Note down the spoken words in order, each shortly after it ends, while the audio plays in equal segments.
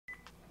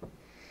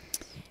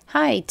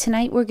Hi,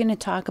 tonight we're going to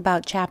talk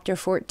about Chapter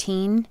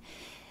 14,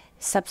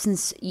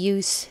 Substance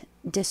Use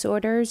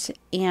Disorders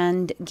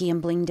and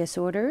Gambling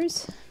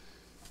Disorders.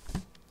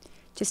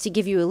 Just to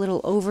give you a little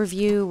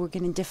overview, we're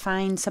going to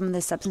define some of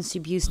the substance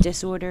abuse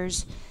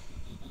disorders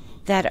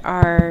that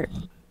are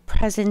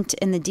present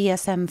in the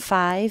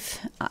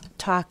DSM-5,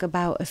 talk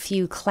about a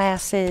few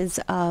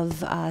classes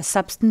of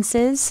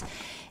substances,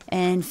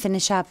 and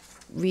finish up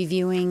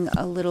reviewing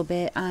a little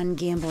bit on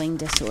gambling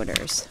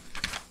disorders.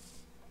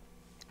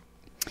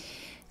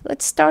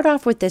 Let's start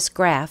off with this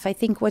graph. I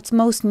think what's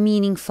most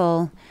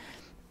meaningful,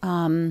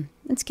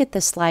 let's get the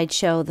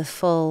slideshow, the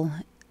full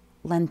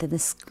length of the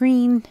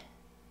screen.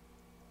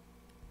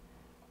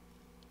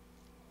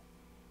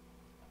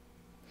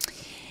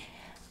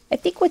 I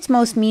think what's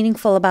most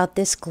meaningful about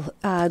this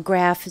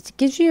graph is it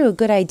gives you a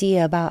good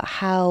idea about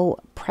how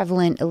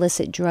prevalent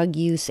illicit drug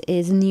use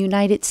is in the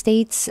United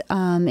States,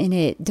 and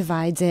it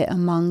divides it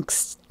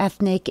amongst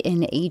ethnic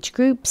and age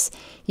groups.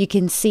 You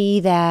can see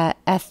that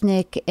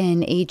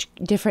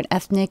different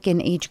ethnic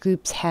and age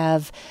groups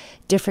have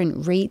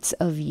different rates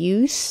of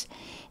use.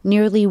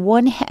 Nearly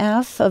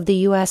 1/2 of the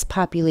U.S.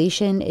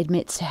 population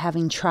admits to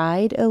having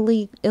tried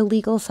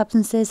illegal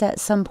substances at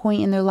some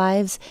point in their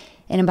lives,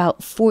 and about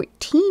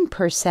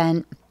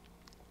 14%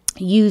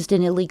 used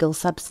an illegal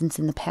substance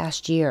in the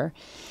past year.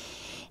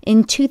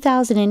 In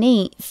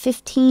 2008,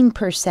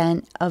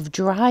 15% of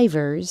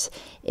drivers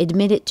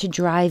admitted to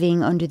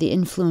driving under the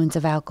influence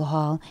of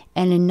alcohol,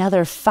 and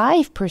another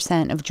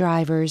 5% of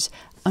drivers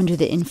under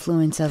the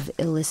influence of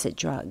illicit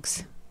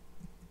drugs.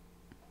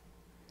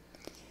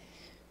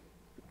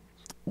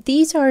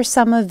 These are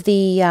some of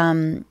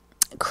the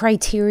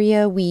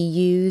criteria we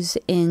use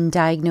in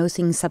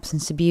diagnosing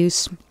substance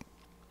abuse,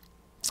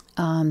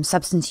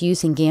 substance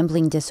use and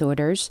gambling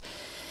disorders.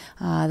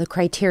 The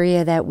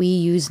criteria that we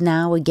use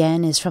now,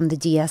 again, is from the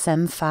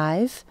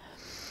DSM-5.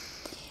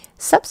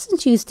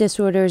 Substance use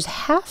disorders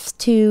have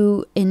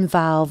to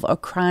involve a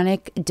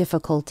chronic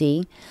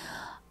difficulty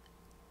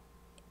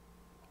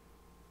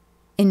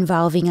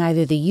involving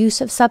either the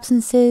use of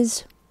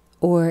substances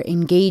or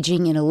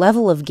engaging in a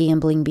level of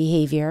gambling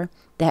behavior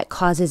that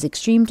causes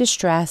extreme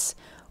distress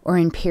or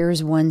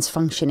impairs one's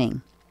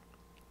functioning.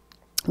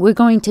 We're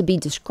going to be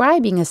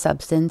describing a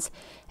substance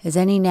as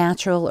any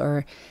natural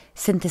or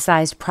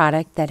synthesized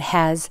product that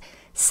has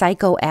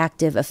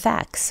psychoactive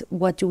effects.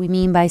 What do we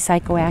mean by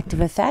psychoactive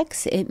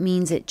effects? It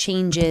means it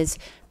changes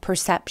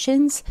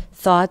perceptions,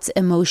 thoughts,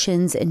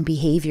 emotions, and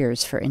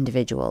behaviors for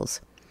individuals.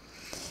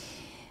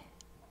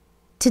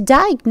 To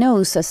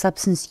diagnose a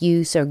substance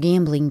use or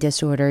gambling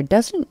disorder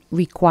doesn't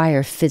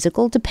require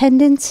physical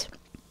dependence.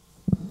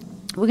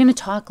 We're going to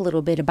talk a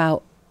little bit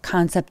about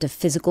concept of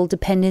physical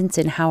dependence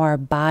and how our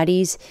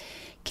bodies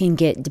can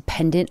get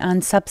dependent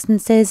on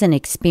substances and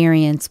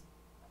experience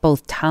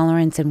both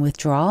tolerance and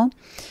withdrawal.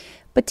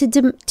 But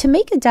to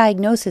make a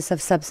diagnosis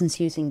of substance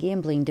use and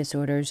gambling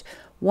disorders,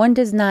 one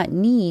does not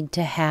need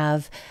to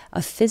have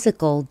a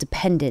physical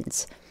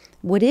dependence.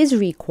 What is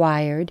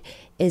required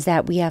is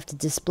that we have to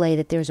display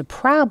that there's a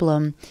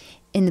problem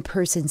in the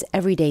person's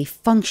everyday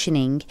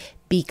functioning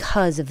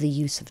because of the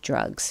use of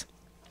drugs.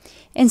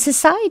 And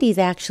societies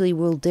actually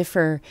will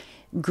differ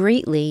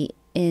greatly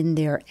in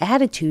their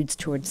attitudes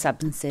towards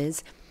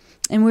substances,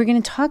 and we're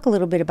going to talk a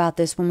little bit about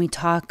this when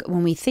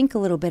we think a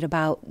little bit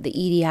about the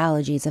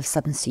etiologies of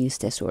substance use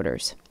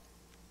disorders.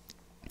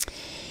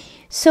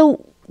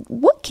 So,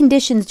 what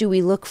conditions do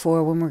we look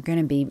for when we're going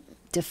to be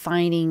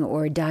defining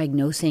or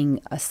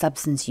diagnosing a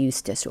substance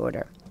use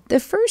disorder? The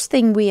first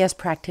thing we as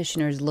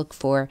practitioners look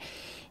for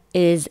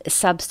is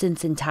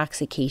substance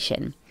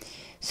intoxication.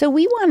 So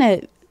we want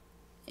to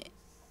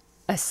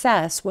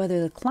assess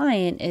whether the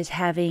client is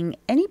having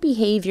any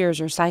behaviors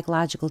or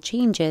psychological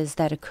changes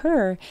that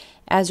occur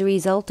as a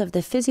result of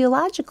the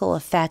physiological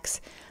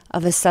effects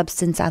of a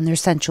substance on their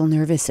central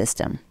nervous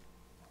system.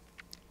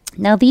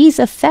 Now, these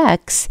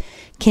effects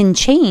can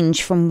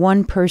change from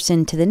one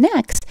person to the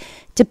next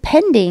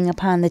depending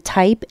upon the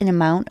type and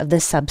amount of the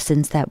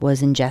substance that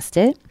was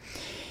ingested.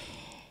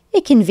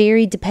 It can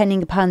vary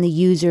depending upon the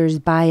user's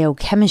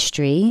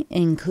biochemistry,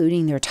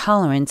 including their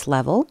tolerance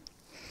level.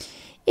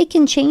 It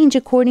can change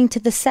according to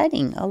the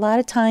setting. A lot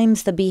of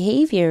times the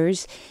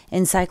behaviors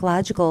and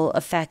psychological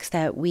effects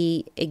that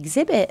we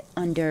exhibit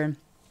under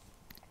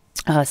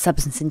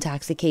substance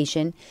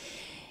intoxication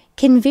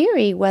can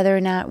vary whether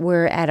or not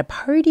we're at a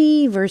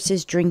party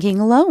versus drinking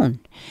alone.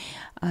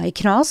 It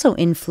can also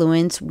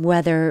influence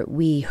whether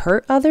we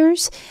hurt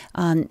others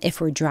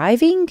if we're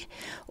driving,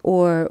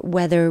 or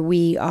whether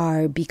we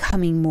are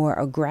becoming more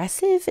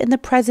aggressive in the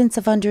presence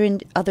of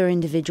other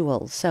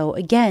individuals. So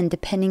again,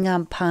 depending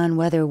upon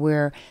whether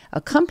we're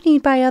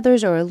accompanied by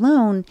others or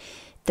alone,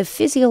 the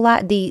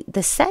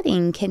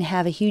setting can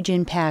have a huge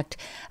impact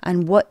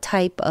on what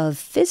type of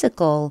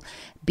physical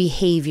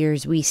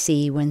behaviors we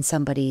see when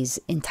somebody's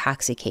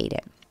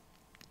intoxicated.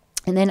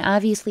 And then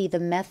obviously the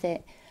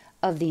method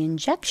of the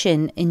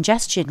ingestion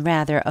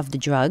of the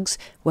drugs,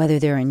 whether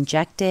they're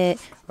injected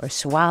or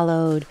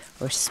swallowed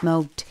or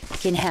smoked,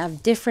 can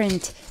have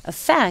different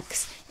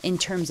effects in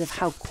terms of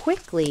how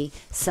quickly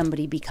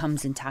somebody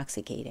becomes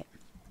intoxicated.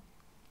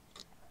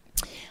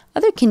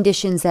 Other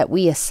conditions that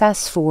we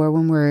assess for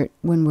when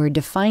we're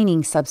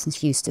defining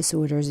substance use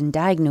disorders and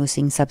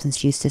diagnosing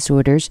substance use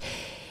disorders,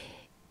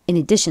 in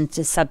addition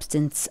to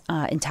substance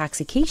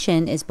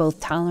intoxication, is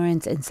both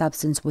tolerance and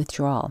substance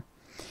withdrawal.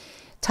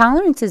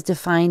 Tolerance is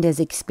defined as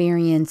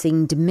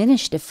experiencing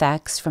diminished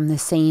effects from the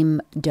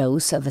same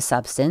dose of a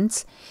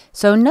substance.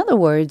 So in other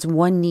words,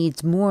 one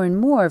needs more and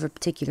more of a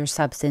particular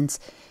substance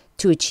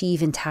to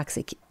achieve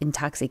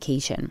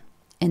intoxication.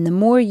 And the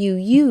more you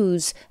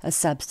use a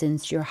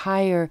substance, the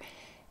higher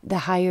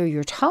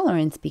your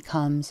tolerance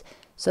becomes.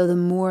 So the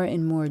more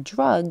and more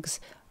drugs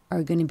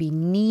are going to be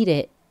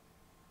needed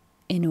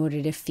in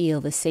order to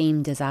feel the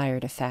same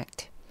desired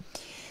effect.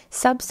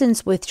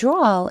 Substance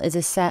withdrawal is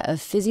a set of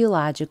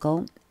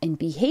physiological and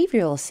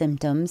behavioral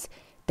symptoms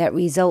that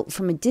result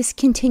from a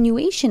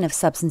discontinuation of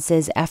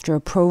substances after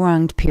a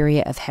prolonged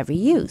period of heavy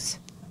use.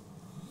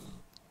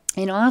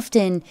 And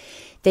often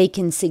they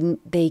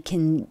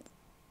can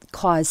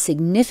cause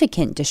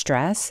significant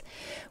distress.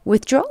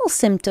 Withdrawal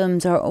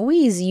symptoms are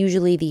always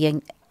usually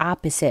the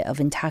opposite of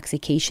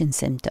intoxication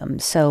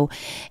symptoms. So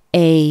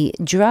a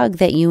drug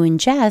that you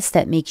ingest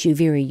that makes you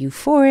very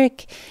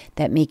euphoric,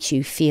 that makes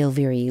you feel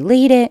very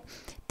elated,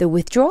 the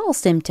withdrawal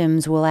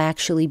symptoms will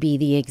actually be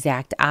the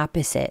exact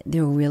opposite.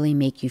 They'll really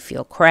make you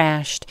feel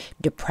crashed,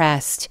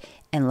 depressed,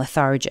 and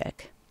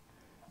lethargic.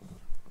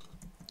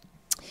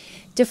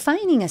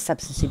 Defining a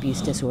substance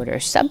abuse disorder.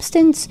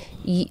 Substance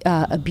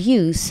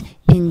abuse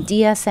in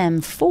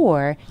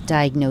DSM-4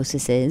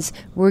 diagnoses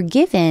were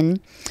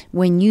given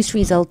when use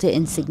resulted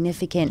in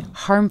significant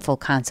harmful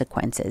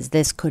consequences.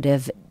 This could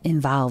have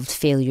involved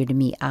failure to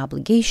meet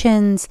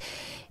obligations,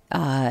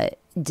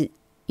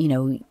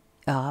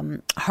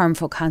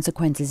 harmful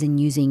consequences in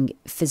using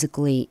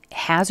physically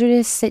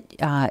hazardous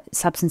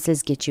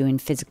substances get you in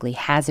physically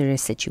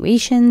hazardous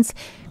situations,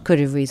 could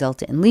have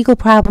resulted in legal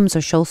problems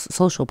or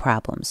social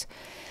problems.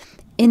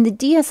 In the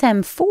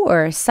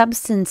DSM-4,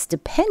 substance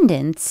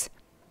dependence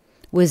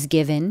was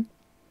given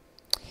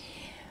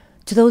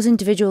to those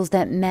individuals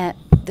that met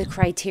the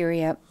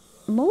criteria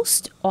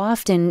most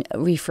often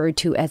referred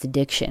to as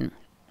addiction.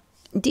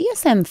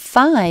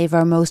 DSM-5,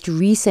 our most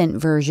recent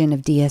version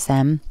of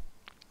DSM,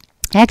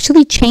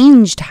 actually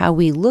changed how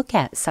we look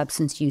at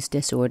substance use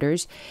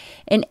disorders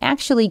and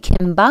actually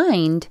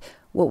combined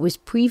what was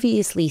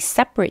previously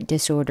separate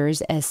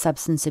disorders as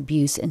substance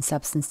abuse and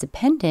substance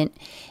dependent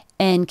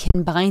and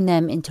combined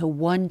them into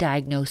one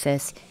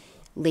diagnosis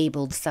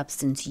labeled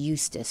substance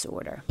use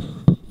disorder.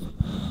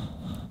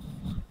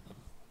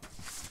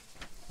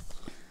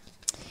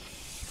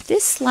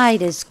 This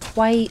slide is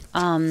quite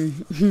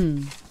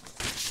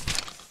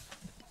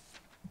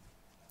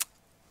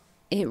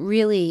it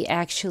really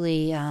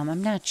actually,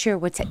 I'm not sure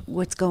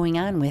what's going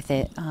on with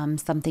it.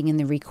 Something in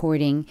the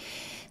recording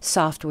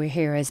software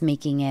here is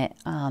making it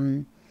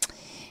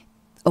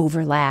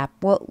overlap.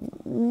 Well,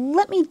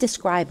 let me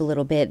describe a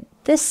little bit.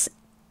 This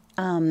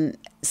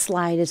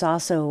slide is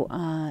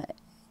also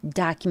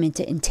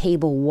documented in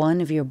Table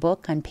 1 of your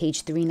book on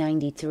page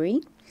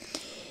 393.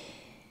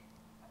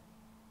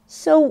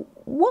 So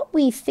what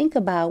we think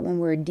about when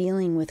we're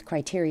dealing with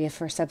criteria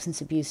for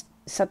substance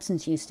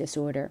use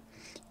disorder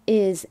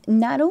is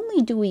not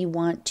only do we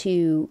want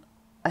to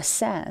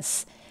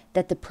assess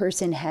that the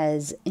person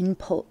has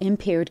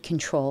impaired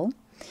control,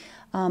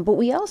 but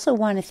we also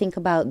want to think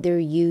about their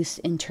use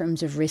in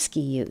terms of risky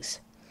use.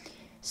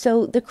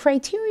 So the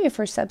criteria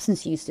for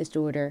substance use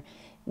disorder,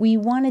 we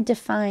want to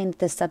define that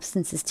the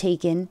substance is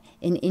taken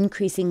in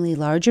increasingly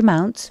large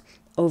amounts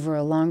over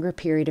a longer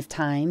period of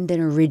time than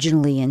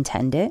originally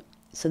intended.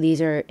 So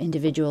these are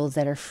individuals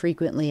that are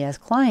frequently as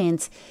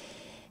clients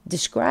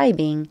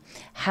describing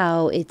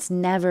how it's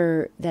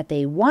never that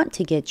they want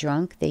to get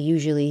drunk. They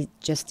usually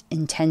just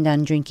intend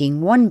on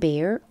drinking one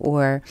beer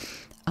or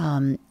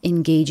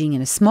engaging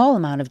in a small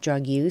amount of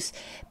drug use,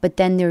 but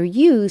then their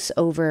use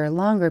over a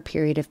longer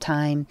period of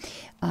time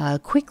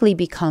quickly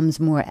becomes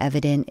more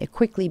evident, it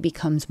quickly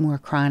becomes more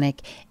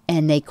chronic,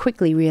 and they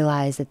quickly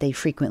realize that they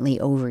frequently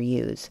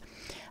overuse.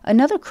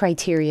 Another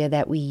criteria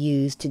that we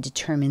use to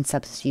determine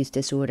substance use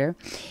disorder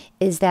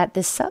is that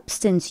the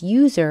substance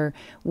user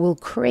will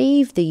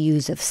crave the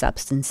use of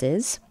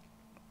substances.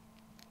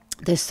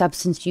 The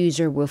substance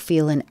user will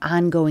feel an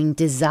ongoing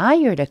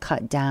desire to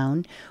cut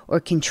down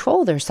or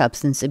control their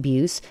substance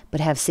abuse,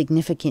 but have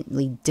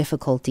significantly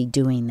difficulty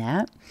doing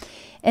that.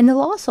 And they'll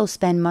also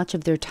spend much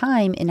of their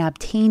time in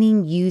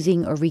obtaining,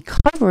 using, or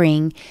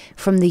recovering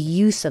from the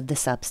use of the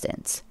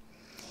substance.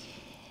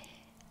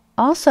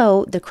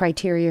 Also, the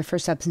criteria for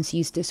substance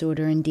use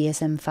disorder in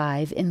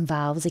DSM-5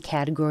 involves a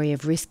category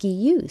of risky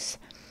use.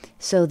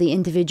 So the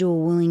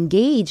individual will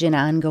engage in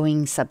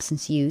ongoing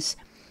substance use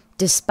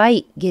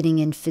despite getting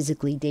in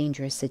physically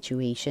dangerous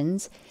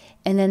situations.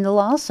 And then they'll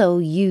also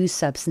use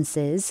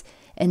substances,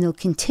 and they'll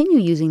continue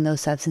using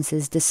those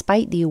substances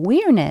despite the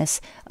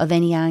awareness of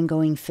any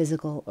ongoing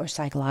physical or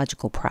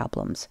psychological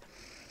problems.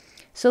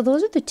 So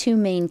those are the two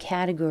main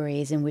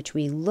categories in which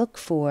we look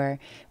for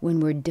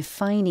when we're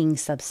defining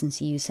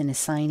substance use and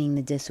assigning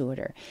the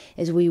disorder.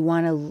 Is we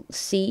want to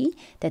see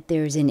that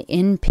there's an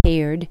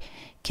impaired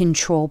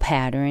control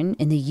pattern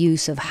in the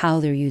use of how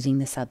they're using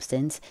the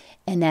substance,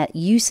 and that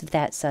use of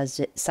that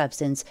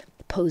substance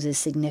poses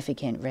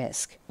significant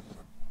risk.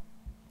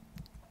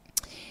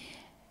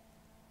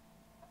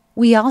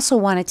 We also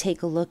want to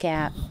take a look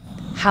at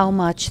how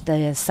much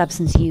the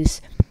substance use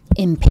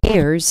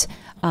impairs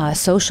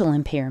social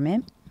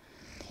impairment.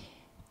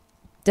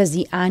 Does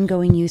the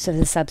ongoing use of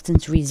the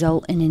substance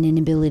result in an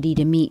inability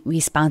to meet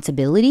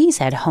responsibilities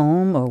at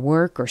home or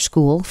work or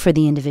school for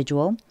the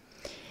individual?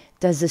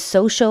 Does the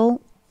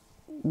social,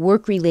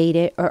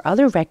 work-related, or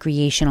other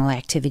recreational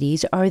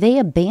activities, are they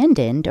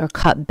abandoned or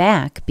cut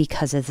back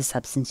because of the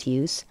substance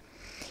use?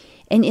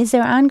 And is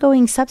there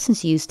ongoing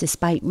substance use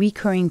despite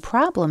recurring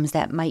problems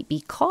that might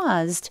be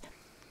caused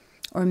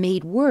or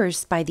made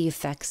worse by the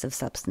effects of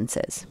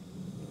substances?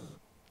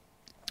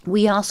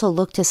 We also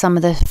look to some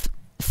of the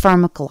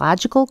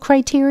pharmacological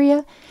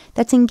criteria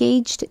that's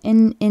engaged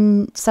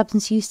in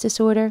substance use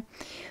disorder.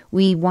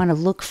 We want to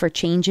look for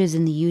changes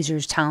in the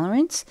user's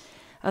tolerance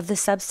of the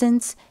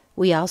substance.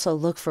 We also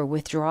look for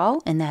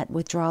withdrawal, and that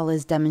withdrawal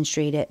is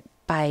demonstrated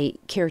by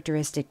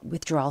characteristic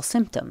withdrawal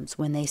symptoms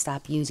when they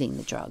stop using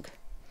the drug.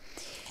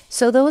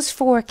 So those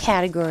four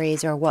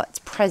categories are what's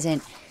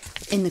present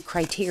in the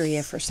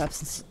criteria for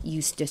substance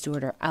use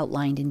disorder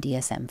outlined in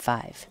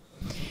DSM-5.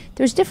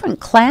 There's different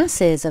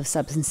classes of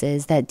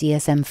substances that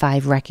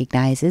DSM-5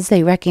 recognizes.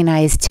 They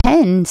recognize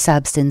 10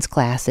 substance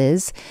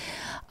classes,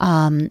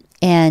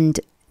 and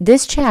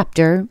this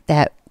chapter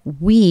that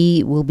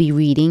we will be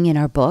reading in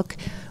our book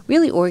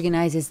really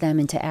organizes them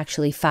into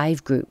actually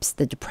 5 groups: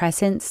 the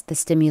depressants, the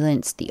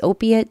stimulants, the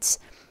opiates,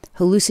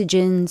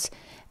 hallucinogens,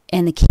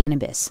 and the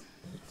cannabis.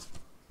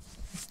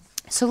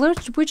 So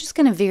we're just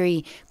going to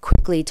very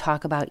quickly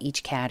talk about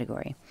each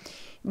category.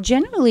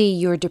 Generally,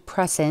 your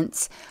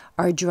depressants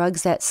are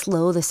drugs that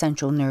slow the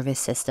central nervous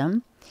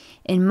system.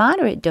 In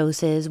moderate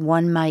doses,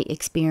 one might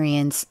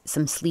experience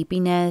some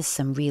sleepiness,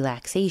 some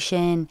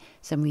relaxation,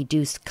 some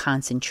reduced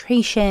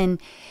concentration.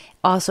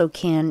 Also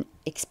can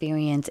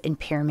experience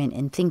impairment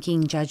in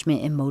thinking,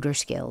 judgment, and motor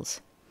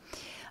skills.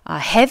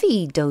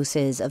 Heavy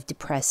doses of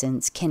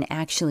depressants can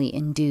actually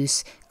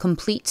induce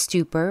complete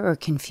stupor or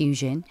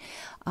confusion,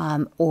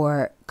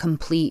 or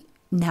complete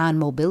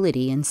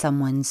non-mobility in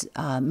someone's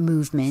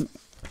movement,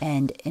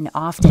 and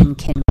often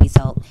can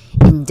result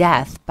in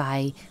death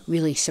by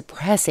really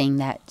suppressing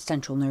that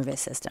central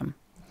nervous system.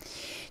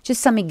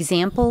 Just some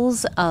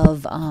examples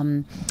of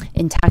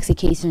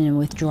intoxication and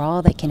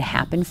withdrawal that can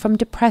happen from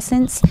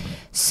depressants.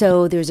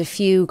 So there's a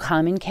few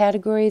common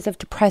categories of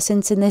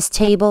depressants in this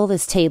table.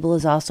 This table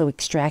is also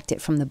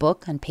extracted from the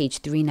book on page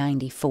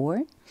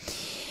 394.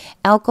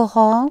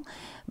 Alcohol,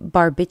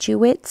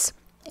 barbiturates,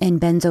 and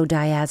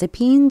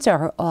benzodiazepines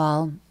are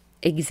all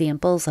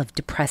examples of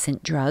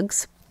depressant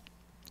drugs.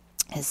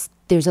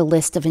 There's a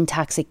list of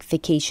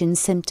intoxication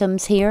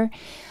symptoms here.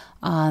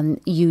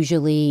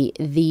 Usually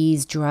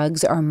these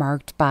drugs are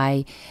marked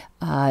by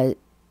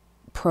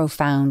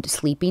profound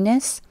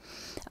sleepiness,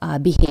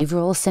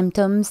 behavioral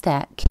symptoms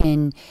that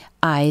can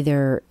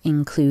either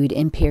include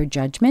impaired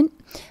judgment,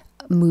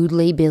 mood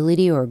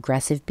lability or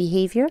aggressive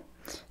behavior,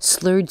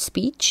 slurred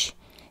speech,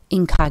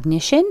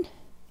 incognition,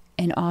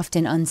 and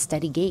often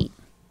unsteady gait.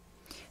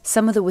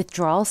 Some of the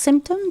withdrawal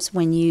symptoms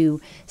when you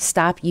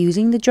stop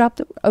using the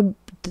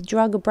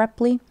drug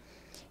abruptly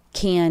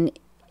can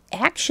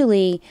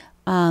actually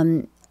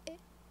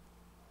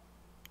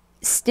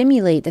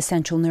stimulate the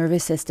central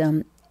nervous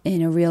system in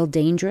a real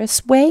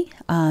dangerous way.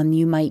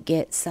 You might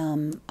get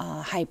some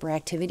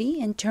hyperactivity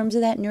in terms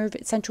of that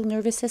central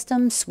nervous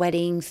system,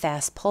 sweating,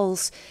 fast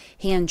pulse,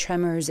 hand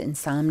tremors,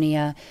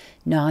 insomnia,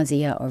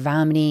 nausea or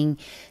vomiting,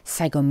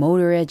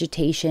 psychomotor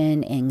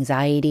agitation,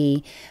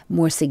 anxiety.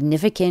 More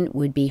significant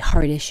would be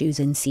heart issues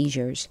and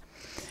seizures.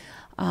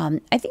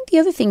 I think the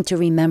other thing to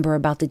remember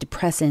about the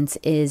depressants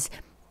is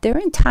their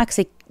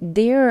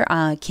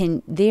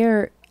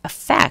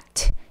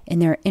effect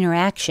and their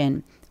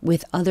interaction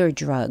with other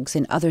drugs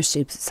and other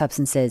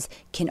substances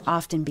can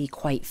often be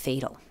quite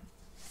fatal.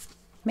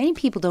 Many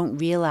people don't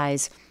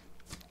realize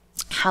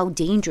how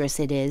dangerous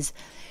it is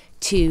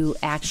to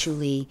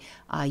actually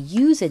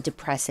use a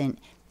depressant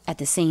at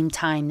the same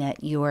time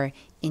that you're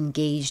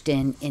engaged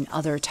in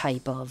other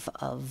type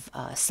of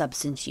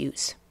substance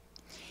use.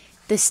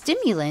 The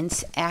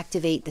stimulants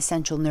activate the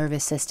central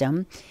nervous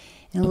system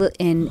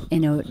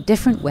in a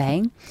different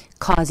way,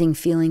 causing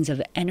feelings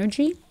of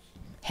energy,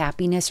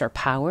 happiness, or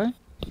power,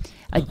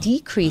 a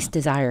decreased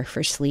desire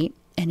for sleep,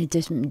 and a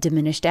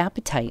diminished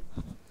appetite.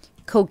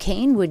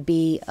 Cocaine would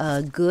be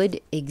a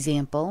good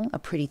example, a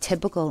pretty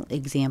typical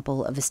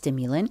example of a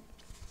stimulant.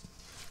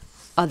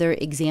 Other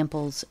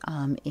examples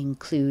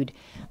include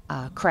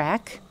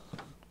crack,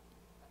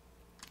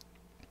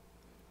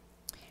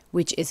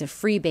 which is a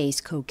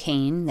free-base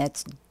cocaine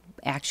that's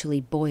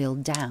actually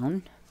boiled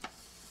down.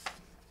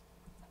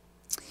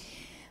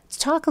 Let's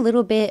talk a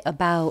little bit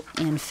about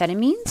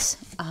amphetamines.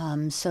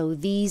 So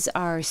these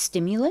are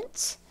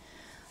stimulants.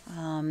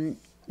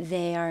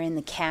 They are in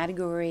the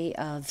category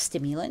of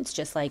stimulants,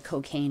 just like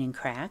cocaine and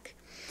crack.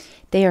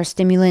 They are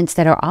stimulants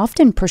that are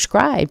often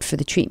prescribed for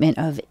the treatment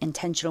of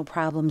intentional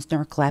problems,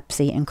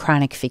 narcolepsy, and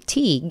chronic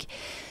fatigue.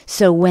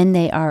 So when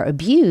they are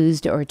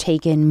abused or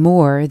taken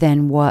more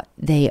than what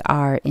they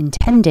are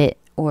intended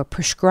or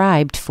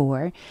prescribed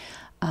for,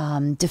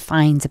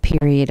 defines a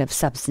period of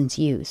substance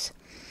use.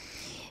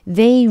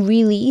 They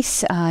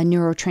release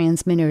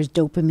neurotransmitters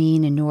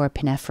dopamine and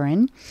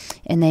norepinephrine,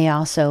 and they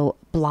also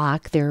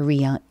block their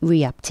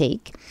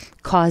reuptake,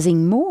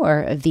 causing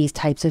more of these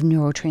types of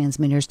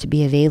neurotransmitters to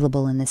be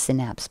available in the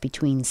synapse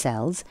between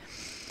cells.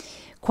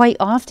 Quite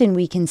often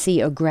we can see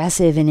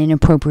aggressive and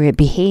inappropriate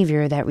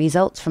behavior that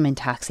results from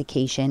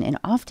intoxication and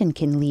often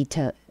can lead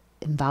to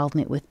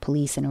involvement with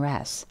police and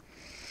arrests.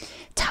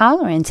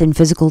 Tolerance and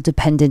physical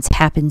dependence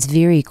happens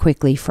very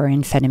quickly for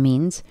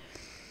amphetamines,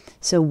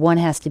 so one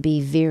has to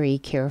be very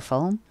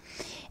careful.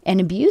 And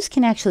abuse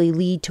can actually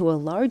lead to a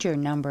larger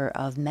number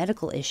of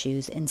medical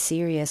issues and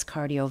serious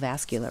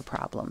cardiovascular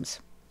problems.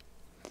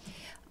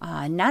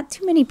 Not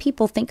too many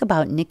people think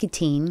about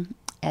nicotine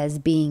as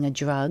being a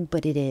drug,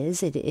 but it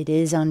is. It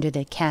is under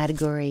the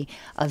category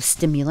of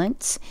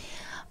stimulants.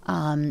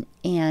 And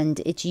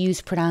it's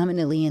used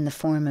predominantly in the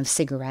form of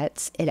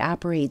cigarettes. It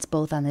operates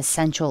both on the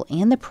central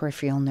and the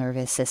peripheral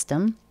nervous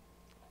system.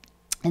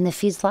 And the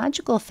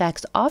physiological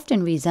effects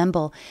often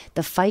resemble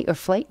the fight or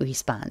flight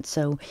response.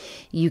 So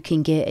you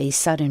can get a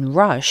sudden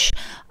rush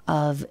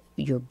of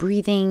your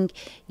breathing,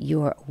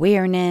 your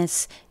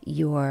awareness,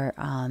 your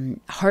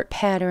heart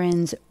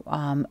patterns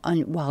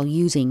while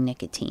using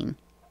nicotine.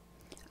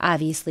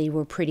 Obviously,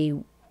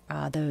 the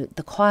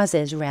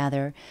causes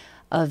rather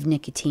of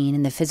nicotine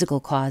and the physical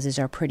causes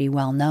are pretty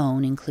well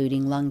known,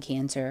 including lung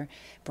cancer,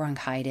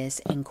 bronchitis,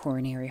 and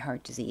coronary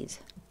heart disease.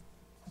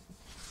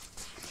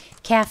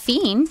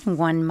 Caffeine,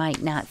 one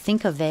might not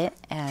think of it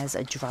as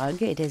a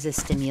drug. It is a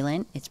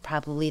stimulant. It's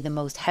probably the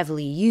most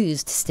heavily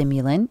used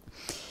stimulant.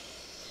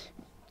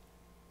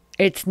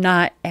 It's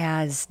not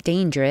as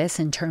dangerous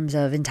in terms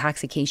of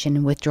intoxication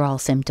and withdrawal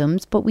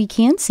symptoms, but we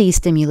can see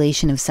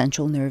stimulation of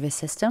central nervous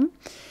system.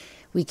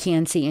 We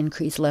can see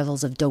increased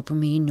levels of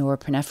dopamine,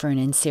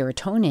 norepinephrine, and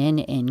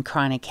serotonin in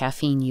chronic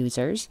caffeine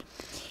users.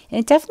 And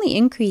it definitely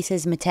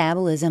increases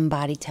metabolism,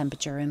 body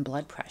temperature, and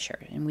blood pressure.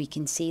 And we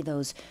can see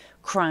those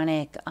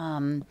chronic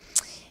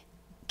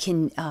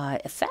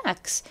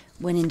effects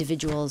when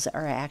individuals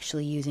are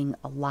actually using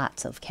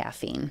lots of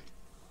caffeine.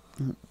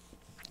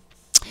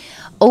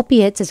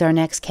 Opiates is our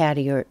next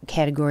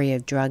category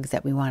of drugs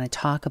that we want to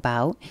talk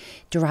about.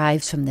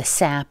 Derives from the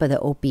sap of the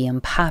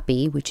opium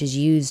poppy, which is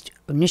used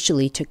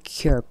initially to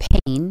cure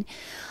pain.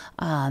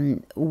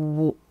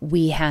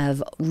 We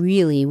have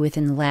really,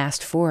 within the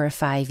last 4 or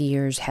 5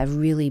 years, have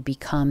really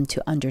become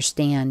to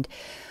understand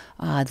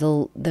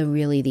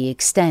the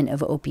extent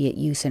of opiate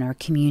use in our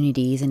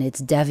communities and its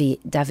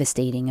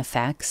devastating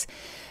effects.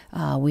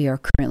 We are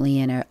currently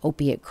in an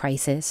opiate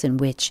crisis in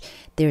which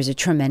there's a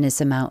tremendous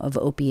amount of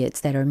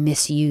opiates that are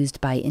misused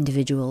by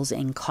individuals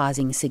and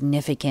causing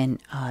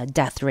significant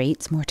death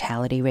rates,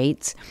 mortality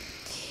rates.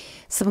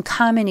 Some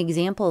common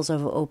examples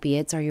of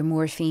opiates are your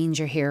morphines,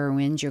 your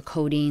heroines, your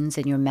codeines,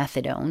 and your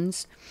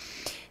methadones.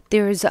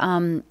 There's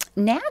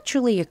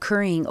naturally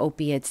occurring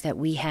opiates that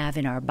we have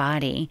in our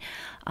body,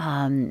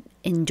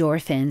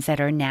 endorphins that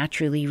are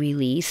naturally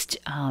released,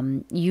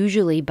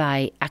 usually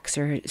by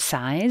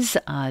exercise,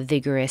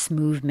 vigorous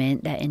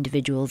movement that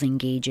individuals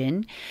engage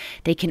in.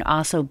 They can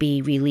also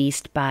be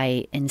released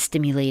by and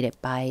stimulated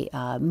by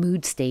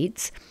mood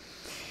states.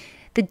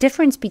 The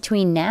difference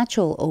between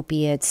natural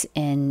opiates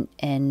and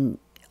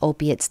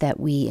opiates that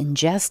we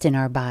ingest in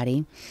our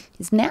body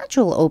is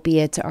natural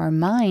opiates. Our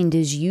mind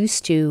is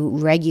used to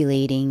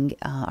regulating,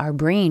 our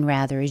brain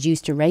rather, is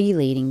used to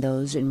regulating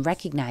those and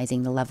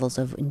recognizing the levels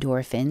of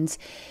endorphins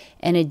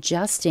and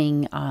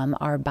adjusting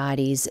our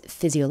body's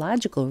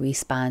physiological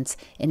response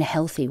in a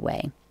healthy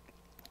way.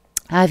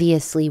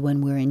 Obviously,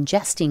 when we're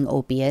ingesting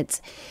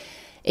opiates,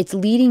 it's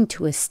leading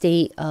to a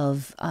state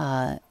of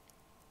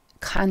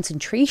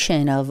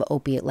concentration of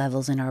opiate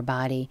levels in our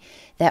body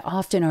that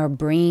often our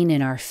brain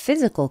and our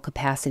physical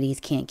capacities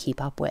can't keep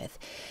up with.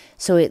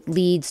 So it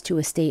leads to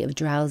a state of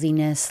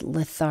drowsiness,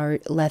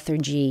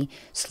 lethargy,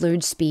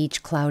 slurred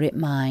speech, clouded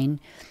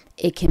mind.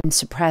 It can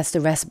suppress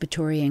the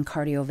respiratory and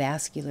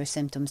cardiovascular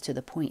symptoms to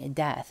the point of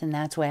death. And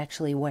that's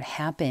what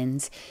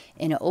happens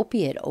in an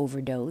opiate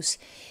overdose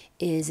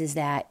is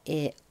that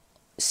it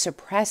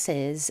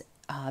suppresses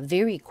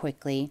very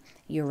quickly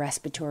your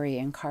respiratory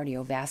and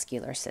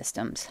cardiovascular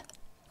systems.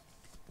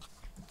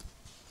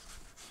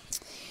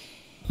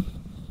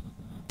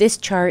 This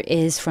chart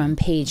is from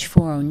page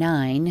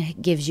 409,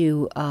 gives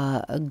you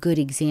a good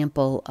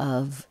example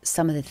of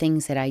some of the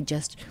things that I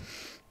just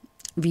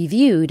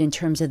reviewed in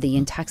terms of the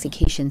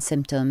intoxication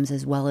symptoms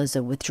as well as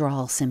the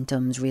withdrawal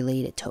symptoms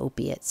related to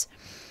opiates.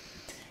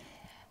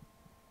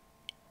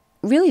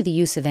 really, the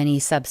use of any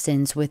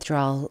substance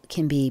withdrawal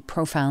can be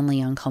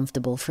profoundly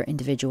uncomfortable for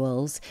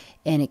individuals,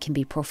 and it can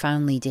be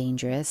profoundly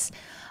dangerous.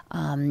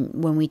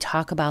 When we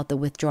talk about the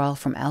withdrawal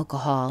from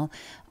alcohol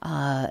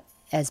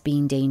as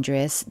being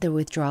dangerous, the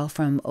withdrawal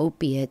from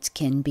opiates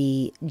can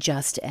be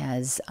just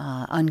as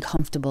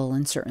uncomfortable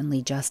and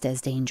certainly just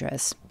as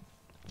dangerous.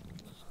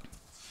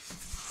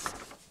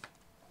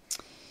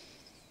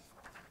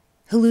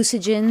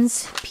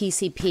 Hallucinogens,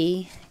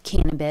 PCP,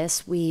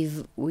 cannabis,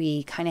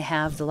 we kind of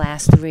have the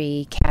last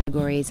three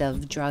categories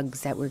of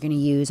drugs that we're going to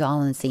use all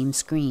on the same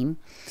screen.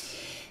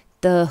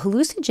 The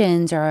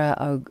hallucinogens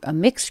are a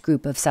mixed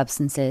group of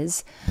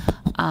substances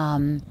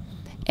and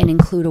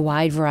include a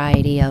wide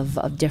variety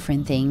of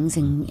different things,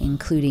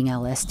 including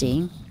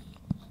LSD.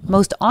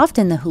 Most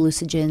often, the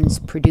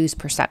hallucinogens produce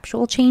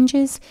perceptual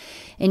changes,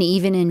 and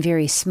even in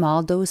very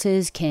small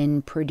doses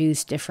can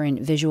produce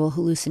different visual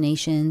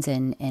hallucinations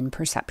and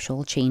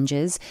perceptual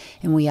changes.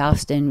 And we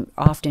often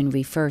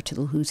refer to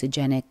the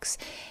hallucinogens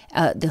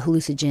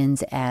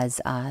as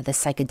the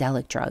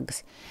psychedelic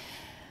drugs.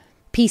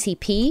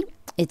 PCP,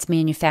 it's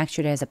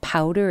manufactured as a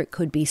powder. It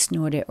could be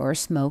snorted or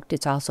smoked.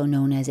 It's also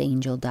known as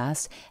angel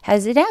dust.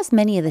 It has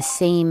many of the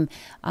same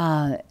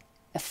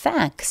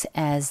effects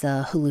as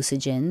the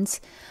hallucinogens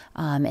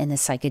and the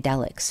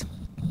psychedelics.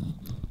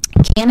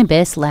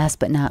 Cannabis, last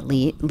but not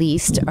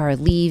least, are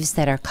leaves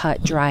that are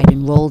cut, dried,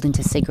 and rolled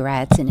into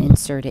cigarettes and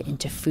inserted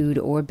into food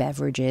or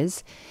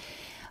beverages.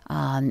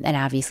 And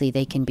obviously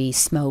they can be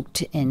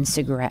smoked in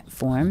cigarette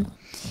form.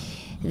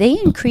 They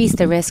increase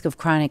the risk of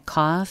chronic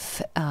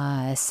cough,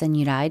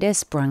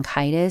 sinusitis,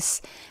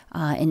 bronchitis,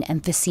 and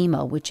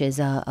emphysema, which is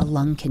a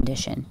lung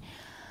condition.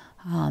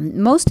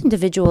 Most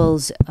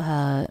individuals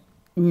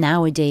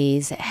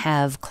nowadays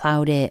have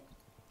clouded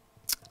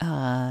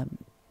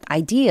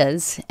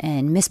ideas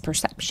and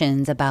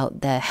misperceptions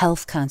about the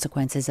health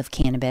consequences of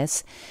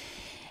cannabis.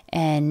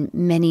 And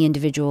many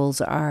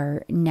individuals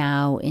are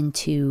now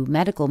into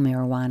medical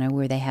marijuana,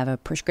 where they have a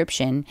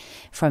prescription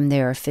from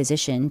their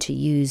physician to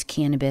use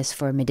cannabis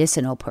for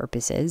medicinal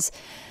purposes.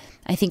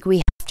 I think we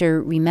have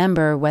to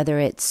remember, whether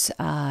it's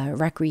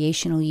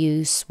recreational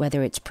use,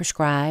 whether it's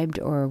prescribed,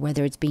 or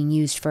whether it's being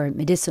used for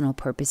medicinal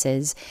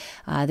purposes,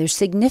 there's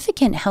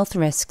significant health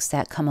risks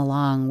that come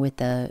along with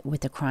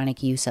the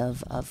chronic use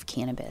of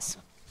cannabis.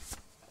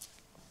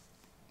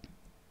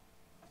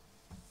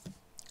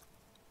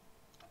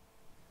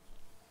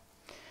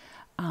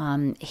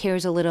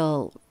 Here's a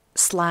little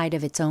slide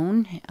of its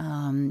own,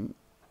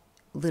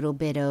 little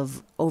bit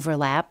of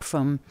overlap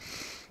from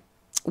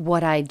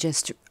what I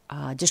just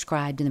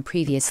described in the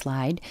previous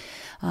slide.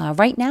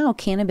 Right now,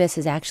 cannabis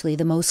is actually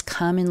the most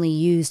commonly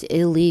used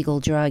illegal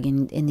drug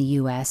in the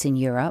U.S. and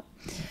Europe.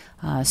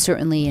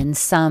 Certainly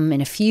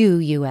in a few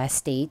U.S.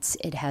 states,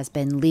 it has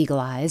been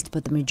legalized,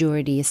 but the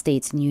majority of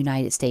states in the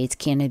United States,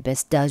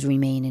 cannabis does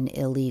remain an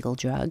illegal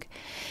drug.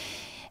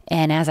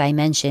 And as I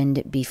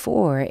mentioned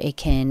before, it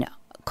can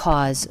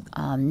cause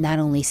not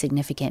only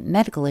significant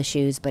medical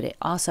issues, but it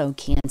also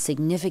can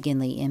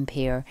significantly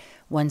impair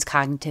one's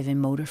cognitive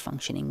and motor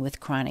functioning with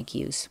chronic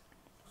use.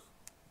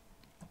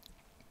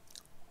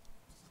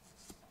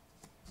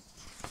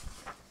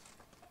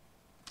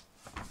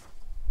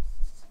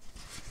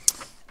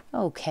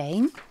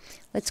 Okay,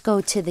 let's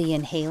go to the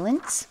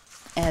inhalants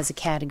as a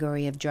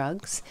category of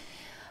drugs.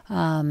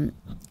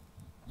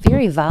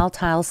 Very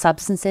volatile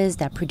substances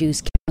that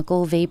produce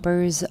chemical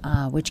vapors,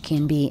 which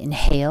can be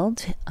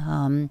inhaled.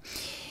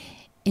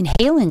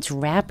 Inhalants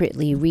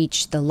rapidly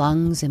reach the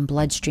lungs and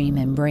bloodstream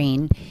and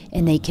brain,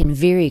 and they can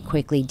very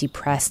quickly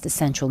depress the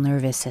central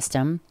nervous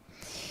system.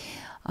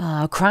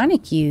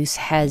 Chronic use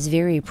has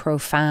very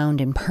profound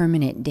and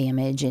permanent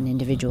damage in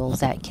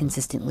individuals that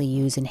consistently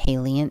use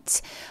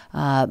inhalants,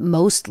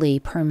 mostly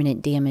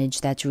permanent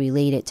damage that's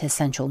related to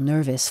central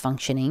nervous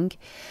functioning.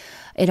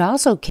 It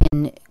also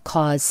can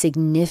cause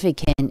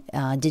significant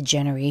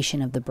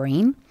degeneration of the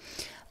brain,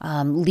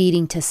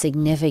 leading to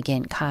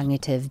significant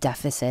cognitive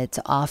deficits,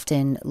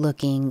 often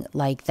looking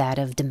like that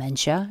of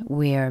dementia,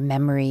 where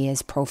memory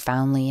is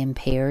profoundly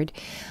impaired.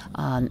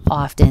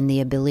 Often the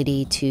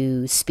ability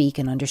to speak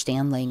and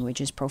understand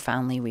language is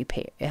profoundly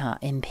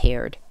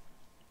impaired.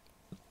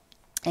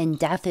 And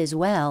death as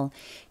well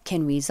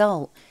can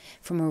result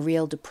from a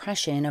real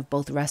depression of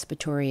both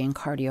respiratory and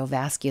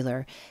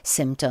cardiovascular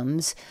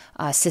systems,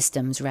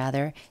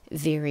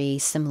 very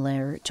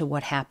similar to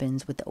what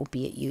happens with the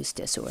opiate use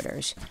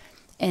disorders.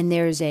 And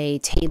there's a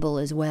table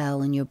as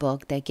well in your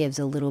book that gives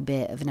a little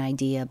bit of an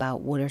idea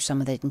about what are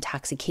some of the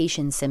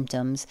intoxication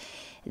symptoms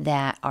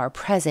that are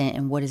present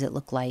and what does it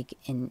look like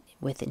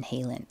with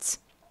inhalants.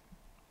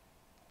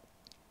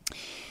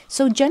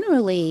 So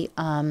generally,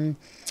 the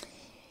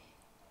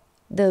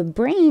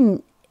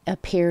brain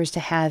appears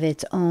to have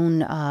its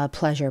own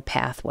pleasure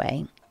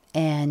pathway,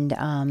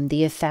 and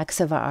the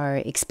effects of our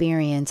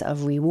experience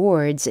of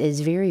rewards is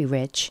very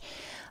rich,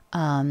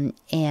 and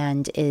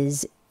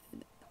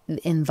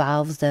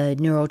involves the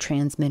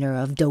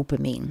neurotransmitter of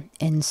dopamine.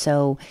 And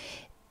so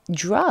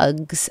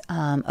drugs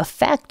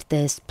affect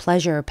this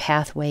pleasure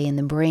pathway in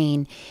the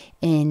brain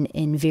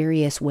in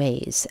various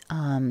ways,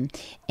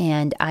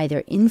 and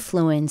either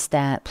influence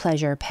that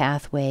pleasure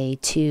pathway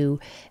to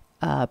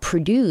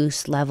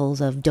produce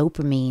levels of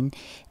dopamine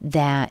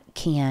that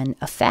can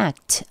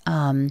affect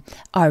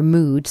our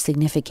mood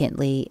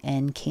significantly,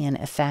 and can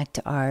affect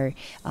our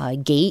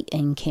gait,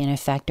 and can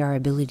affect our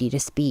ability to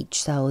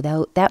speech. So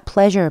that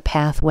pleasure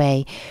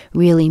pathway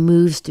really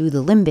moves through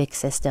the limbic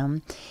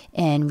system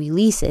and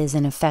releases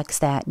and affects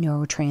that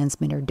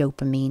neurotransmitter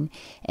dopamine.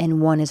 And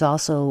one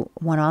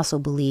also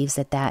believes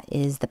that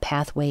is the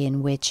pathway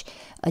in which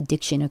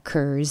addiction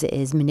occurs,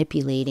 is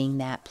manipulating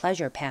that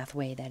pleasure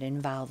pathway that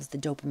involves the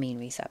dopamine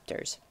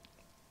receptors.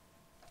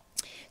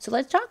 So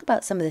let's talk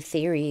about some of the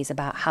theories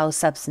about how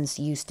substance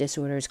use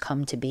disorders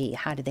come to be.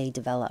 How do they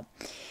develop?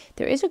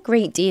 There is a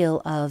great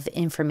deal of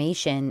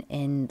information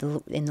in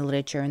the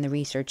literature and the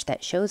research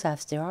that shows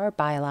us there are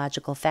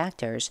biological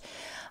factors.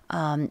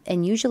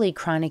 And usually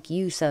chronic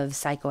use of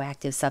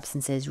psychoactive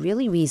substances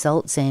really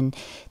results in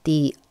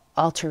the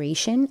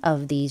alteration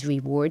of these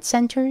reward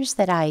centers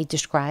that I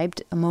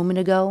described a moment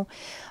ago,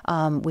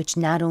 which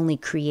not only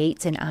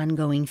creates an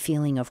ongoing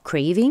feeling of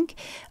craving,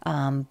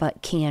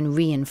 but can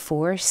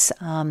reinforce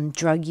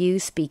drug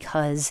use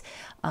because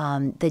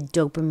the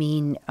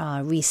dopamine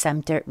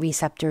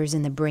receptors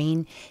in the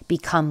brain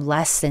become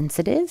less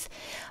sensitive.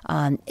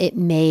 It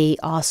may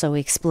also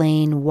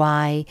explain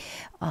why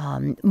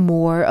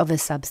more of a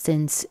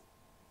substance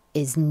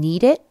is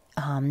needed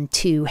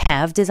to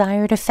have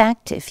desired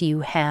effect. If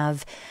you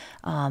have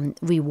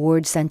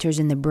reward centers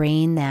in the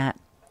brain that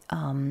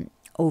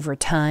over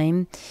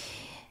time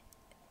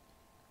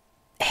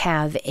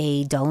have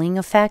a dulling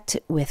effect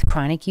with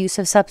chronic use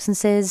of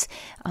substances,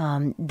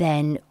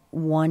 then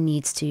one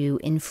needs to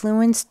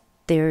influence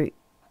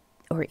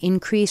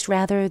increase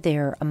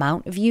their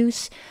amount of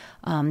use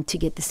to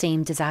get the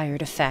same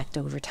desired effect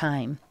over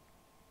time.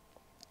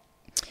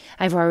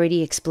 I've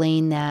already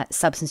explained that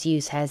substance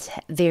use has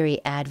very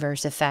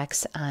adverse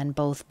effects on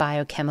both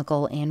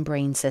biochemical and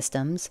brain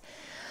systems.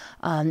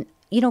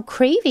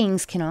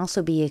 Cravings can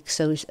also be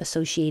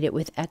associated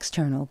with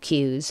external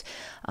cues.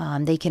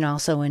 They can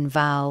also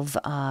involve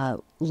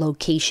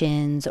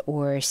locations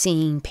or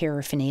seeing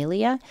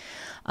paraphernalia.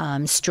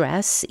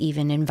 Stress,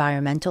 even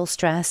environmental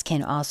stress,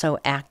 can also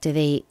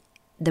activate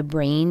the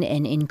brain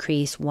and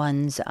increase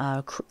one's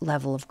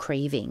level of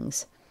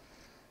cravings.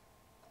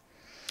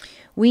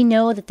 We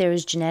know that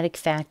there's genetic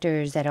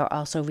factors that are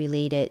also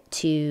related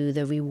to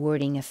the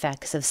rewarding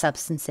effects of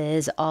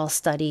substances. All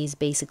studies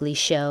basically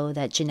show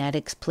that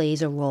genetics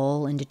plays a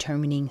role in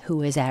determining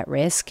who is at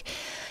risk.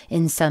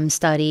 In some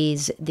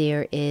studies,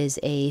 there is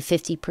a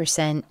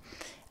 50%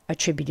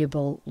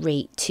 attributable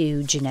rate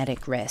to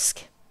genetic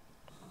risk.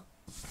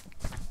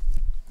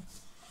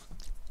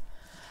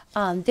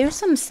 There's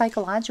some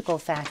psychological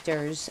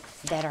factors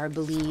that are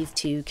believed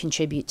to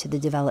contribute to the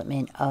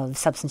development of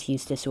substance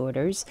use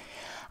disorders.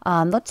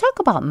 Let's talk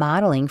about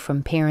modeling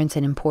from parents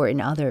and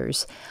important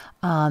others.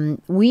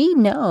 We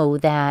know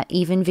that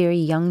even very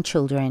young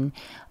children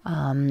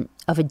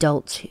of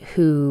adults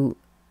who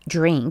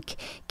drink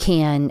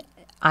can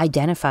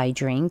identify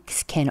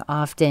drinks, can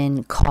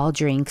often call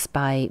drinks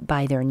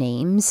by their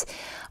names,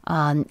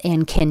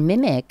 and can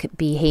mimic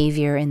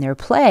behavior in their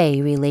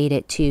play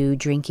related to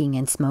drinking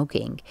and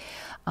smoking.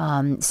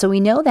 So we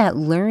know that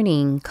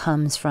learning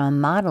comes from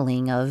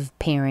modeling of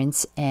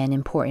parents and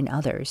important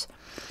others.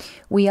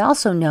 We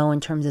also know in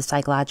terms of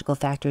psychological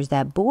factors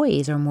that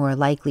boys are more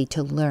likely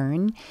to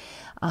learn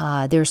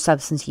their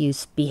substance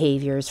use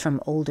behaviors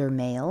from older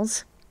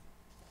males.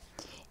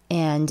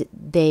 And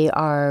they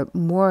are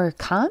more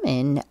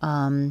common,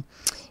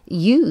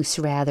 use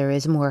rather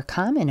is more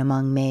common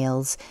among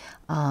males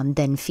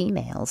than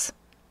females.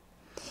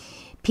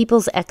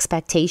 People's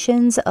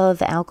expectations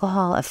of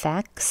alcohol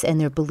effects and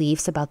their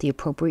beliefs about the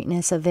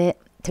appropriateness of it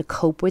to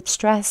cope with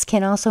stress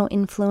can also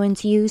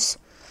influence use.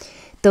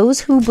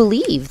 Those who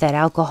believe that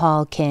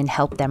alcohol can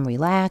help them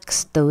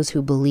relax, those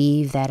who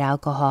believe that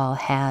alcohol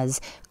has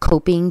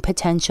coping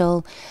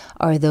potential,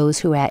 are those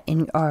who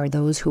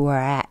are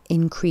at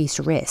increased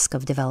risk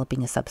of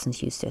developing a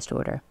substance use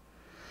disorder.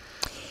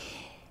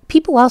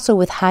 People also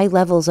with high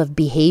levels of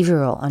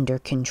behavioral under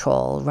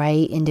control,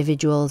 right?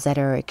 Individuals that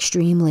are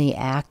extremely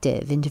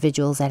active,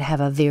 individuals that have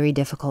a very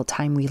difficult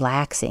time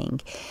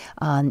relaxing,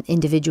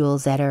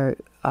 individuals that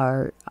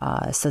are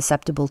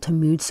susceptible to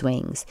mood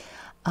swings.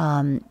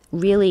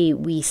 Really,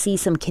 we see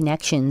some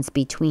connections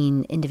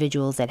between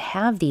individuals that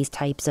have these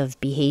types of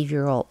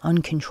behavioral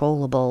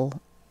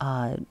uncontrollable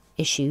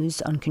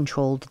issues,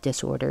 uncontrolled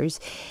disorders,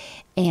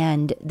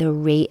 and the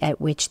rate at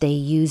which they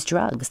use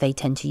drugs. They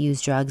tend to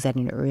use drugs at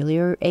an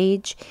earlier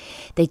age.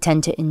 They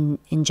tend to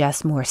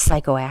ingest more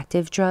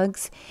psychoactive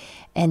drugs,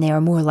 and they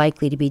are more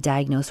likely to be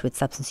diagnosed with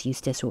substance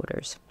use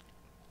disorders.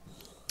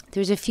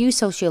 There's a few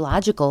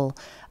sociocultural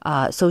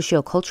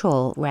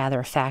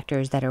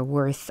factors that are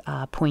worth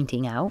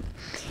pointing out.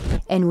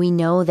 And we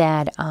know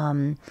that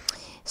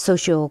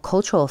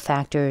Sociocultural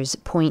factors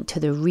point to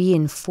the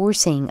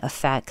reinforcing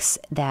effects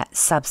that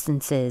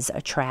substances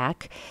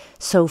attract.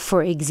 So,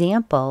 for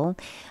example,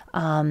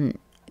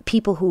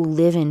 people who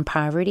live in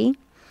poverty,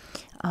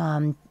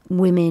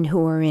 women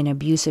who are in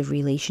abusive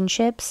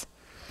relationships,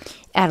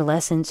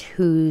 adolescents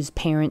whose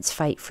parents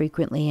fight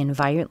frequently and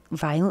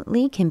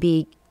violently can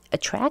be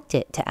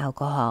attracted to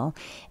alcohol,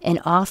 and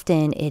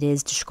often it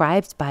is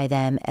described by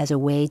them as a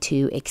way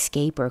to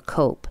escape or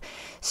cope.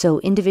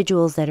 So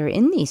individuals that are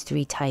in these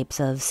three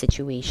types of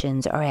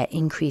situations are at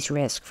increased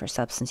risk for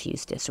substance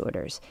use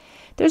disorders.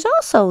 There's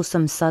also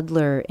some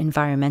subtler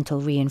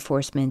environmental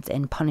reinforcements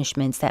and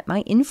punishments that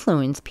might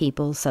influence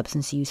people's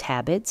substance use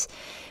habits.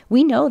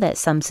 We know that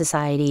some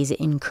societies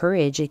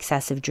encourage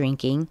excessive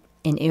drinking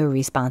and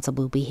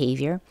irresponsible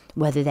behavior,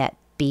 whether that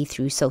be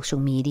through social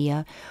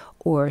media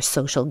or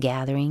social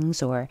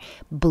gatherings or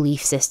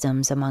belief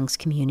systems amongst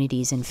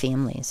communities and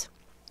families.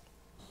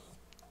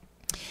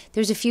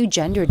 There's a few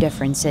gender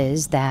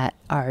differences that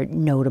are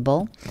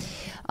notable.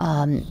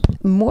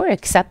 More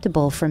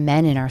acceptable for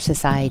men in our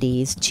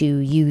societies to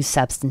use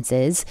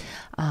substances.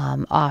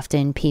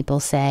 Often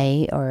people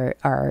say or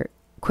are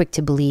quick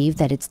to believe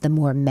that it's the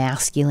more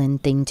masculine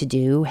thing to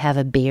do, have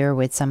a beer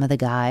with some of the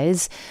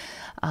guys,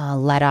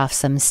 let off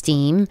some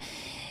steam.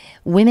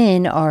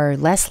 Women are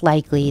less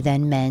likely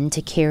than men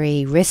to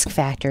carry risk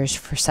factors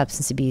for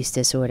substance abuse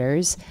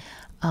disorders.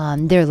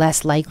 They're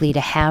less likely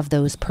to have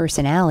those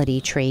personality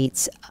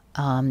traits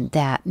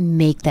that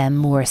make them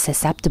more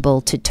susceptible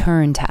to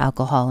turn to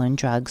alcohol and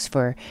drugs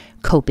for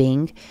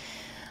coping.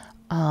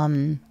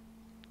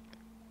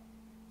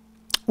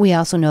 We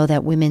also know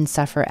that women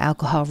suffer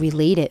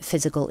alcohol-related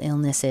physical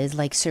illnesses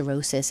like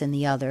cirrhosis and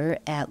the other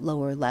at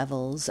lower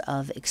levels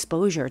of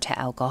exposure to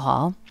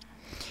alcohol.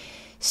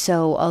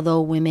 So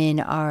although women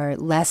are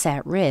less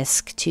at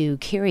risk to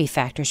carry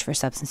factors for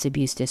substance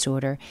abuse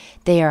disorder,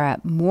 they are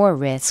at more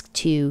risk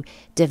to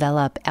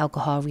develop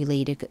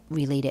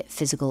alcohol-related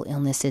physical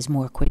illnesses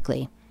more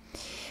quickly.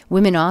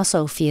 Women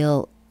also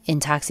feel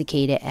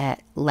intoxicated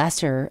at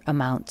lesser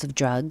amounts of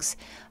drugs,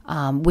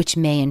 which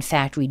may in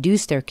fact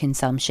reduce their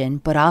consumption,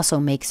 but also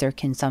makes their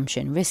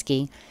consumption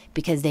risky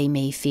because they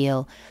may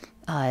feel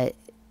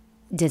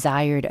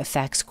desired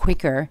effects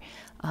quicker,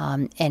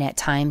 and at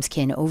times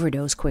can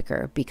overdose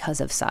quicker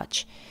because of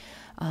such.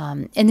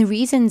 And the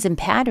reasons and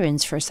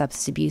patterns for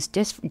substance abuse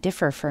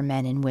differ for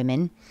men and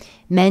women.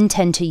 Men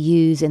tend to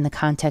use in the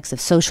context of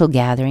social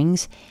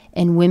gatherings,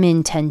 and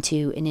women tend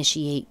to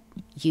initiate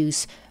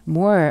use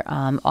more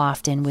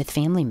often with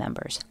family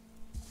members.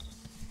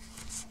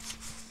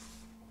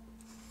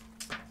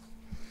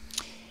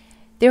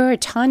 There are a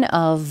ton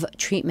of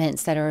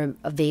treatments that are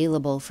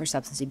available for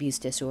substance abuse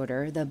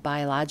disorder. The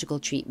biological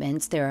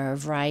treatments, there are a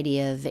variety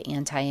of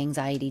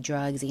anti-anxiety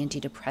drugs,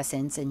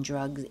 antidepressants, and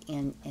drug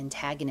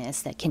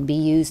antagonists that can be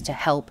used to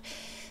help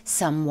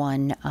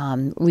someone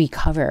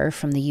recover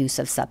from the use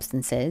of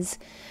substances.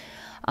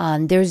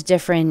 There's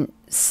different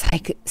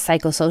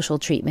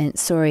psychosocial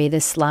treatments. Sorry,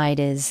 this slide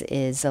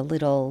is a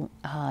little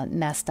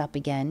messed up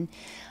again.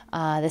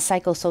 The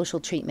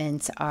psychosocial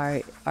treatments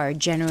are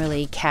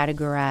generally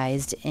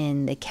categorized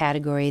in the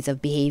categories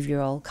of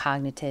behavioral,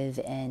 cognitive,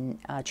 and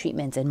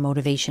treatments and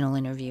motivational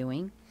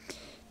interviewing.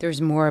 There's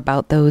more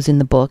about those in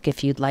the book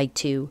if you'd like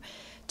to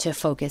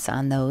focus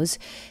on those.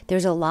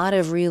 There's a lot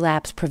of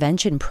relapse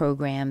prevention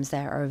programs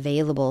that are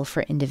available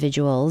for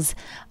individuals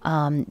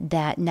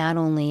that not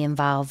only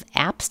involve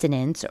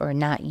abstinence or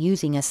not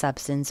using a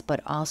substance,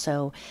 but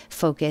also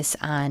focus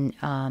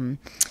on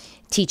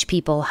teach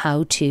people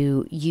how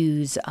to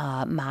use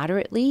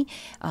moderately,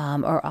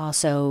 or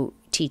also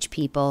teach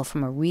people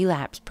from a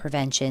relapse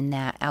prevention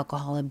that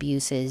alcohol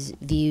abuse is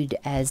viewed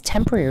as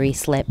temporary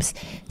slips,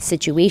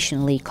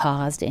 situationally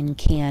caused, and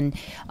can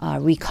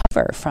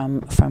recover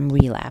from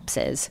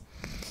relapses.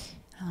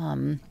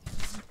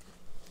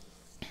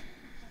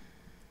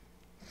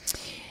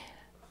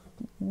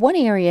 One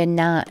area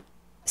not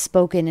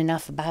spoken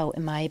enough about,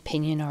 in my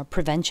opinion, are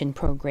prevention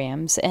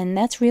programs, and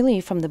that's really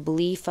from the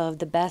belief of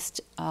the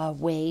best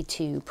way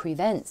to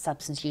prevent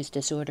substance use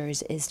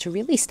disorders is to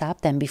really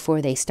stop them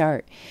before they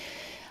start.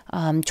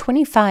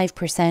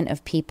 25%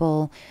 of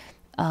people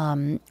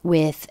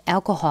with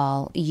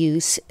alcohol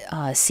use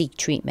seek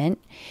treatment.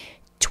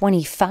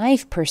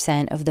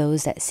 25% of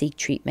those that seek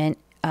treatment,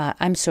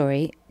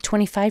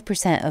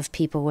 25% of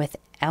people with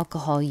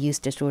alcohol use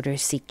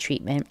disorders seek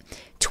treatment.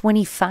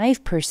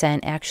 25%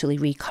 actually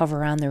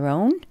recover on their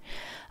own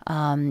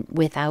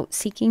without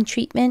seeking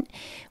treatment,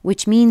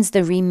 which means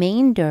the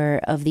remainder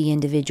of the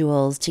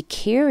individuals to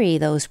carry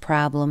those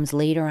problems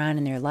later on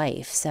in their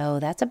life. So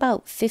that's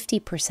about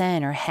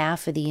 50% or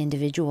half of the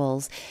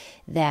individuals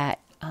that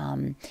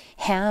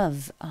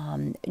have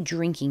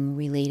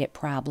drinking-related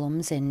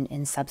problems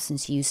and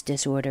substance use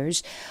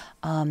disorders,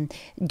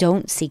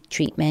 don't seek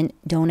treatment,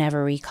 don't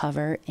ever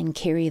recover, and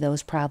carry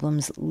those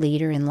problems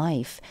later in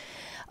life.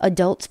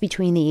 Adults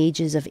between the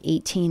ages of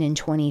 18 and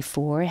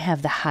 24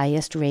 have the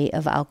highest rate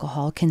of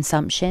alcohol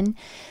consumption.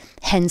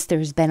 Hence,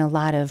 there's been a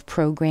lot of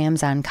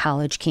programs on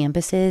college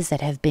campuses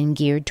that have been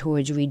geared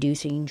towards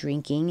reducing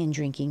drinking and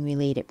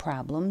drinking-related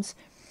problems.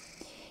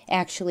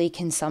 Actually,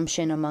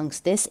 consumption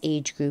amongst this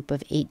age group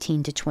of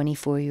 18 to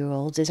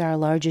 24-year-olds is our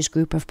largest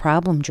group of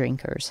problem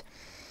drinkers.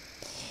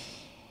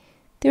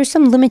 There's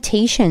some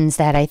limitations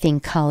that I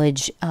think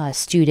college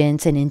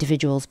students and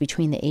individuals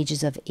between the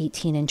ages of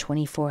 18 and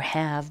 24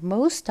 have.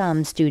 Most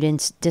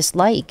students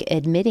dislike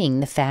admitting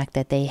the fact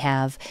that they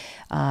have,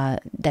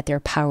 that they're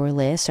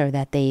powerless, or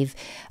that they've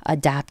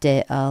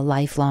adopted a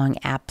lifelong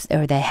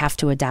or they have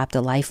to adopt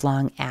a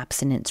lifelong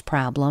abstinence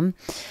problem.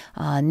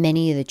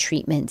 Many of the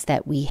treatments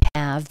that we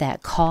have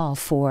that call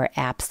for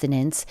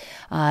abstinence,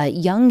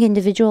 young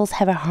individuals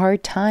have a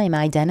hard time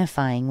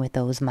identifying with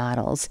those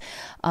models.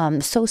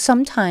 So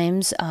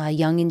sometimes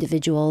young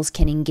individuals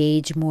can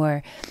engage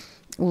more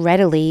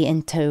readily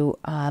into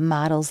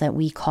models that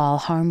we call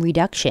harm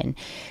reduction,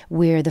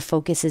 where the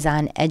focus is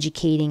on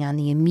educating on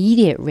the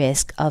immediate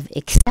risk of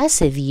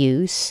excessive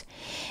use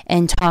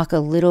and talk a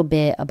little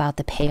bit about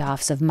the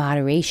payoffs of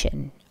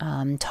moderation.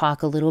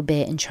 Talk a little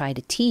bit and try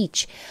to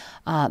teach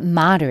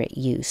moderate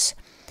use.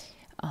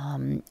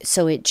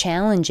 So it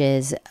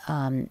challenges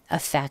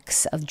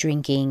effects of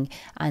drinking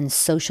on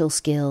social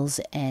skills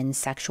and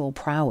sexual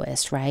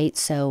prowess, right?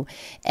 So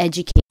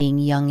educating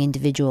young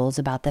individuals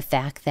about the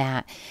fact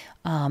that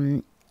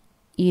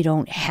you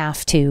don't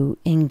have to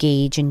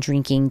engage in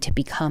drinking to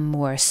become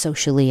more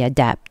socially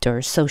adept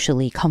or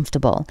socially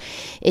comfortable.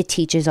 It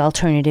teaches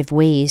alternative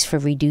ways for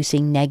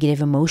reducing negative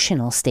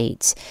emotional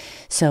states.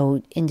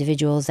 So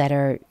individuals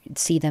that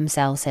see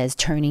themselves as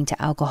turning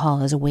to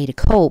alcohol as a way to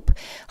cope,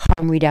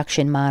 harm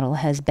reduction model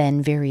has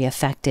been very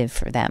effective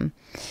for them.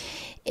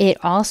 It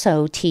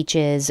also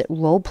teaches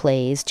role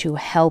plays to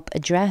help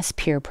address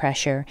peer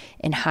pressure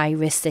in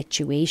high-risk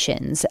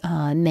situations.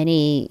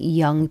 Many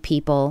young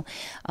people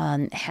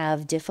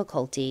have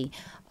difficulty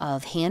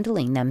of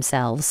handling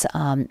themselves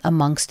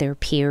amongst their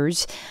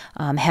peers,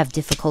 have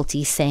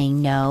difficulty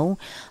saying no,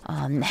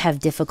 have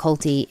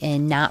difficulty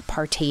in not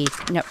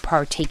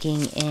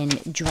partaking in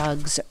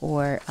drugs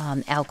or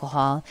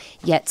alcohol,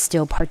 yet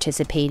still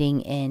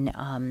participating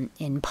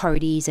in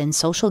parties and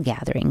social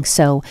gatherings.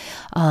 So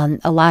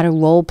a lot of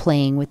role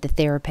playing with the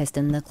therapist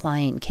and the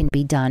client can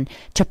be done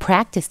to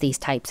practice these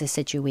types of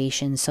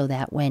situations, so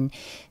that when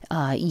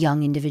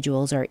young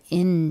individuals are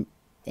in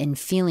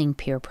feeling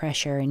peer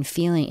pressure and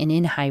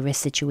in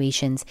high-risk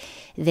situations,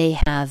 they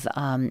have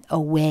a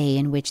way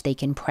in which they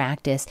can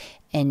practice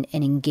and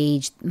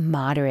engage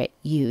moderate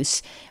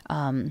use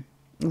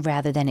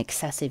rather than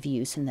excessive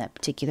use in that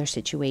particular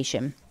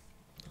situation.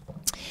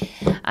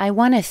 I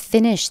want to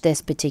finish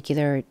this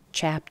particular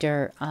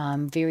chapter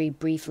very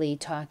briefly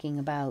talking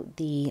about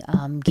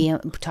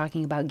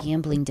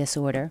gambling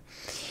disorder.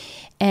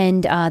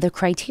 And the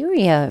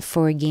criteria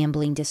for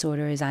gambling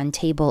disorder is in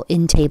Table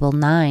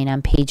 9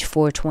 on page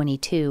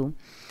 422.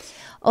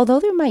 Although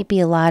there might be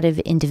a lot of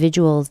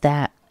individuals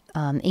that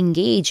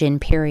engage in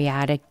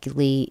periodic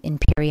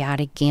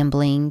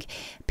gambling,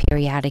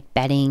 periodic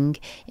betting,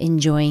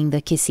 enjoying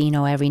the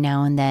casino every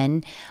now and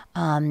then,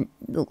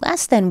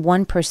 less than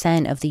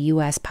 1% of the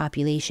U.S.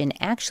 population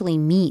actually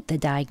meet the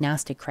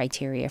diagnostic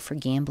criteria for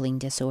gambling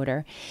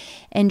disorder.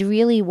 And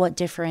really what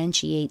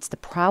differentiates the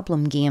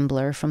problem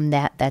gambler from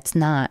that's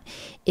not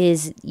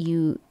is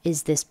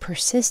this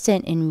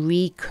persistent and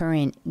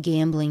recurrent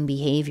gambling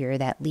behavior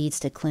that leads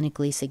to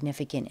clinically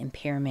significant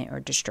impairment or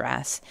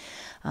distress.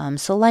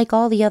 So like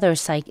all the other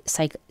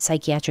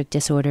psychiatric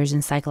disorders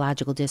and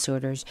psychological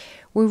disorders,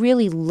 we're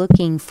really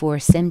looking for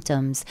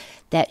symptoms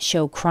that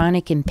show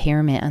chronic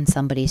impairment on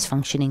somebody's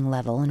functioning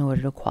level in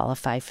order to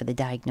qualify for the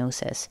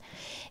diagnosis.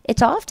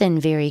 It's often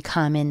very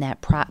common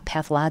that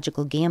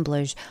pathological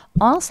gamblers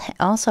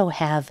also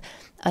have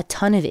a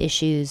ton of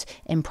issues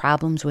and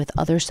problems with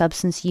other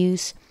substance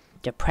use,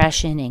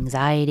 depression,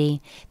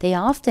 anxiety. They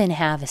often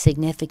have a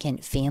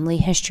significant family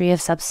history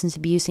of substance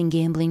abuse and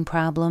gambling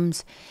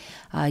problems.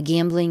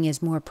 Gambling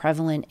is more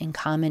prevalent and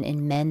common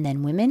in men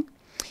than women.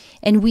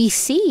 And we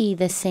see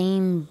the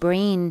same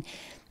brain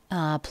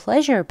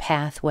pleasure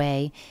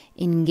pathway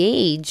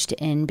engaged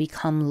and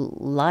become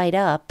light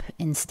up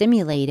and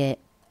stimulated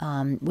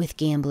with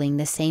gambling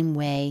the same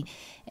way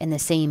in the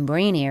same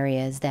brain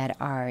areas that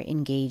are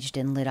engaged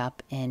and lit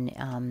up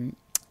and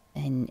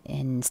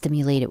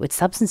stimulated with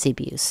substance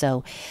abuse.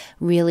 So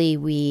really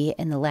we,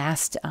 in the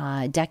last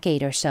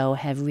decade or so,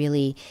 have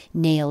really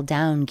nailed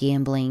down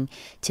gambling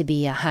to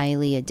be a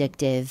highly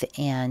addictive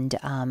and,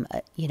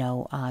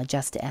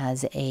 just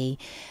as a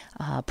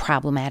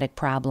problematic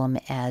problem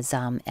as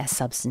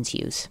substance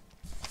use.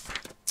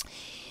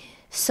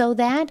 So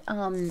that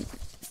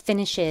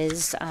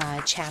finishes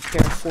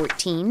chapter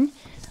 14.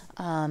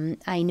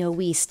 I know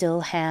we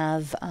still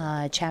have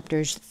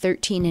chapters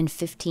 13 and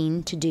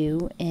 15 to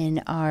do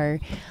in our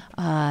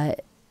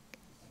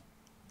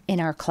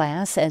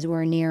class as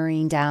we're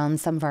narrowing down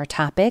some of our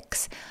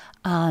topics.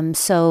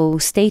 So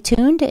stay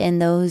tuned,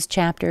 and those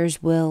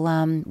chapters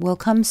will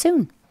come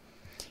soon.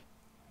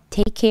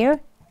 Take care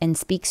and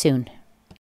speak soon.